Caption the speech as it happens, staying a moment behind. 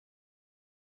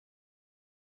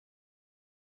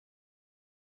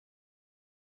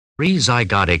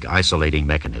Pre-zygotic isolating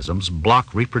mechanisms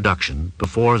block reproduction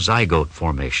before zygote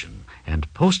formation,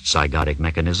 and post-zygotic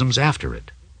mechanisms after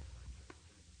it.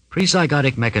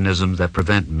 Pre-zygotic mechanisms that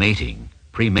prevent mating,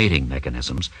 pre-mating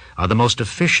mechanisms, are the most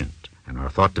efficient and are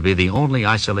thought to be the only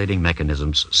isolating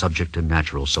mechanisms subject to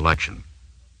natural selection.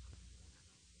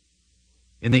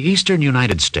 In the eastern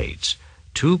United States,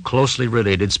 two closely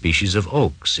related species of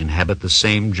oaks inhabit the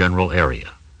same general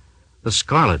area. The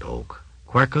scarlet oak,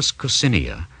 Quercus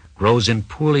coccinea, grows in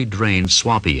poorly drained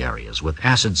swampy areas with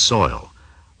acid soil,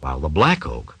 while the black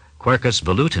oak, Quercus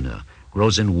velutina,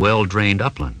 grows in well-drained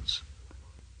uplands.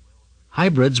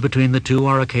 Hybrids between the two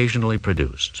are occasionally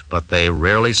produced, but they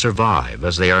rarely survive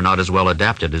as they are not as well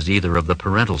adapted as either of the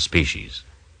parental species.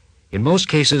 In most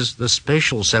cases, the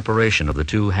spatial separation of the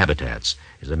two habitats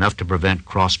is enough to prevent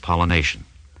cross-pollination.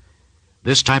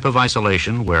 This type of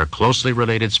isolation, where closely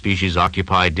related species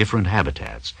occupy different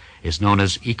habitats, is known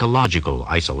as ecological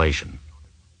isolation.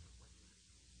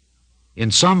 In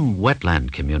some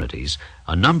wetland communities,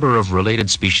 a number of related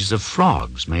species of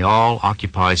frogs may all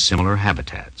occupy similar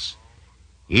habitats.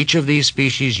 Each of these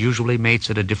species usually mates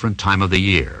at a different time of the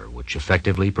year, which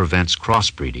effectively prevents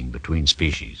crossbreeding between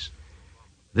species.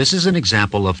 This is an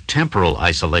example of temporal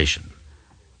isolation.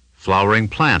 Flowering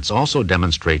plants also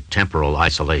demonstrate temporal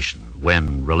isolation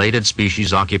when related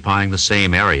species occupying the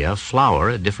same area flower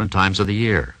at different times of the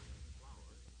year.